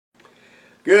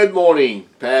Good morning,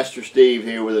 Pastor Steve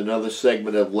here with another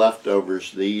segment of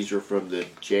Leftovers. These are from the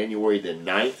January the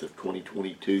 9th of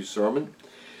 2022 sermon.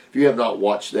 If you have not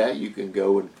watched that, you can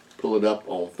go and pull it up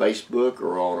on Facebook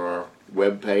or on our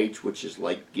webpage, which is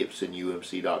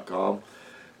lakegibsonumc.com.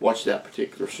 Watch that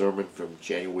particular sermon from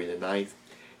January the 9th.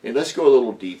 And let's go a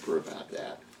little deeper about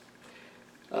that.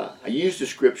 I used a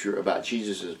scripture about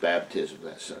Jesus' baptism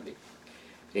that Sunday.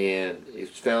 And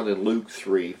it's found in Luke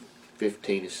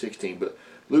 3:15 and 16. But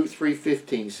Luke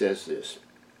 3:15 says this: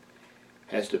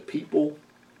 as the people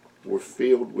were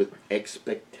filled with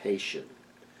expectation,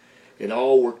 and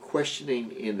all were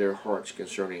questioning in their hearts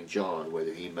concerning John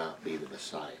whether he might be the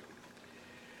Messiah.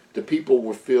 The people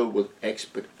were filled with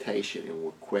expectation and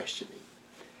were questioning.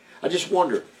 I just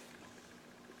wonder,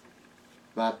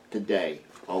 about today,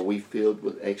 are we filled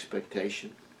with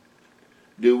expectation?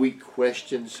 Do we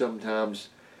question sometimes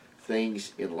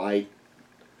things in light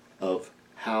of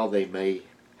how they may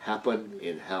happen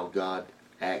and how God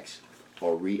acts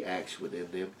or reacts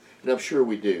within them? And I'm sure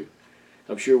we do.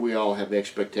 I'm sure we all have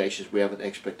expectations. We have an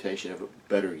expectation of a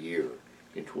better year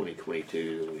in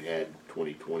 2022 than we had in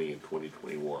 2020 and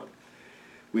 2021.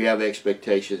 We have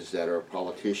expectations that our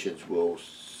politicians will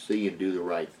see and do the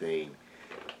right thing.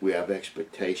 We have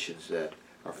expectations that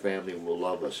our family will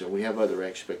love us, and we have other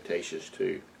expectations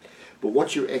too. But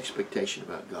what's your expectation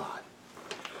about God?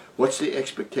 What's the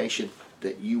expectation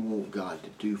that you want God to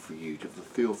do for you, to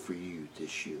fulfill for you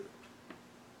this year?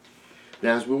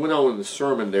 Now, as we went on in the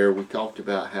sermon there, we talked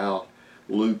about how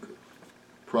Luke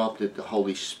prompted the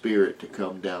Holy Spirit to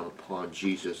come down upon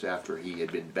Jesus after he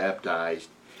had been baptized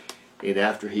and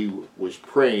after he was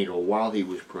praying, or while he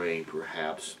was praying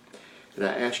perhaps. And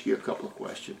I asked you a couple of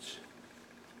questions.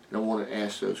 And I want to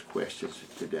ask those questions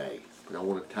today. And I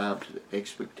want to tie them to the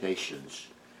expectations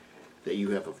that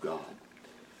you have of God.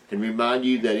 And remind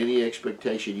you that any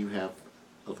expectation you have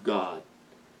of God,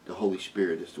 the Holy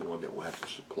Spirit is the one that will have to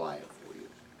supply it for you.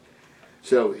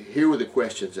 So here were the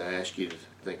questions I asked you to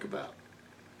think about.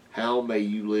 How may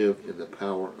you live in the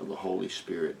power of the Holy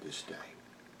Spirit this day?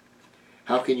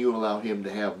 How can you allow Him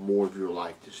to have more of your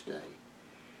life this day?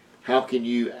 How can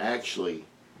you actually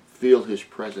feel His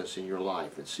presence in your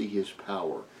life and see His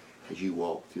power as you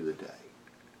walk through the day?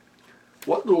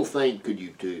 What little thing could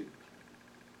you do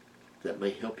that may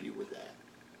help you with that?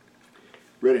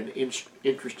 Read an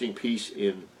interesting piece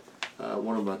in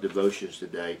one of my devotions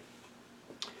today.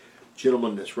 A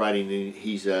gentleman that's writing,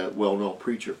 he's a well-known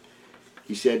preacher.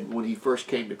 He said when he first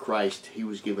came to Christ, he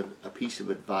was given a piece of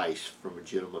advice from a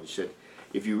gentleman. He said,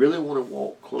 if you really want to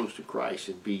walk close to Christ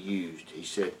and be used, he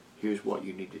said, here's what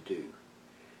you need to do.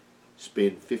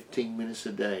 Spend 15 minutes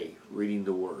a day reading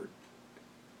the Word.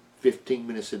 15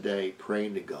 minutes a day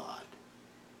praying to God.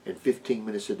 And 15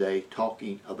 minutes a day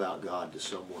talking about God to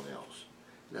someone else.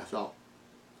 And I thought,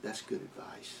 that's good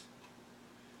advice.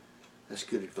 That's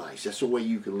good advice. That's the way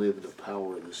you can live in the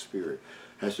power of the Spirit.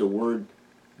 As the Word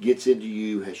gets into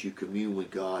you, as you commune with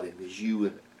God, and as you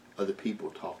and other people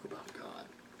talk about God.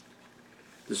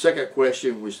 The second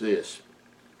question was this.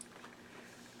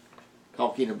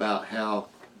 Talking about how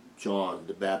John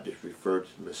the Baptist referred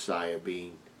to the Messiah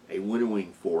being a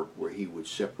winnowing fork where he would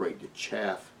separate the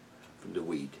chaff from the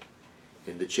wheat.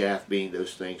 And the chaff being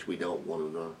those things we don't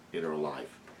want in our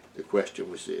life. The question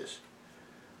was this: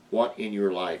 what in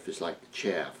your life is like the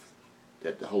chaff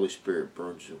that the Holy Spirit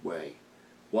burns away?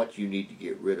 What you need to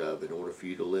get rid of in order for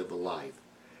you to live a life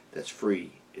that's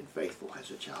free and faithful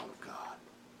as a child of God?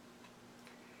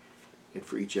 And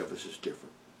for each of us it's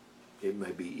different. It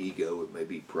may be ego, it may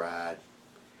be pride,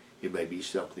 it may be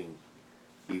something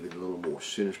even a little more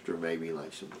sinister, maybe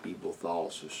like some evil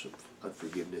thoughts or some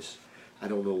unforgiveness. I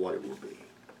don't know what it will be.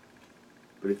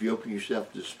 But if you open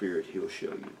yourself to the Spirit, He'll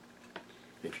show you.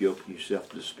 If you open yourself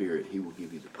to the Spirit, He will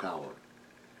give you the power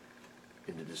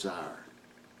and the desire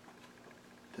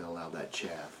to allow that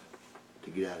chaff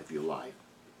to get out of your life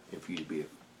and for you to be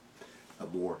a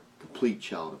more complete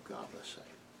child of God, let's say.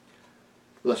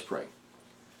 Let's pray.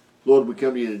 Lord, we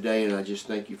come to you today, and I just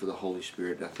thank you for the Holy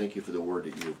Spirit, and I thank you for the word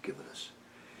that you have given us.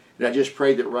 And I just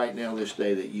pray that right now, this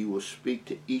day, that you will speak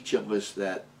to each of us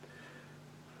that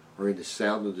are in the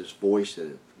sound of this voice,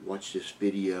 that watch this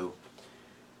video,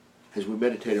 as we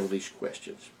meditate on these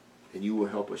questions. And you will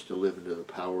help us to live into the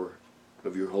power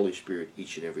of your Holy Spirit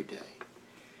each and every day.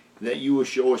 And that you will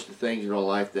show us the things in our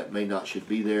life that may not should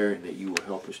be there, and that you will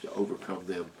help us to overcome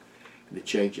them and to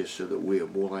change us so that we are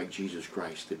more like Jesus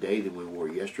Christ today than we were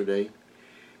yesterday.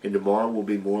 And tomorrow we'll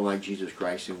be more like Jesus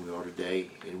Christ than we are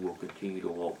today, and we'll continue to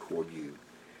walk toward you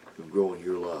and grow in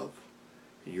your love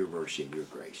and your mercy and your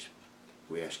grace.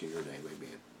 We ask in your name,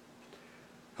 amen.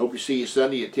 Hope to see you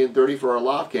Sunday at 10:30 for our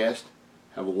live cast.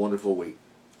 Have a wonderful week.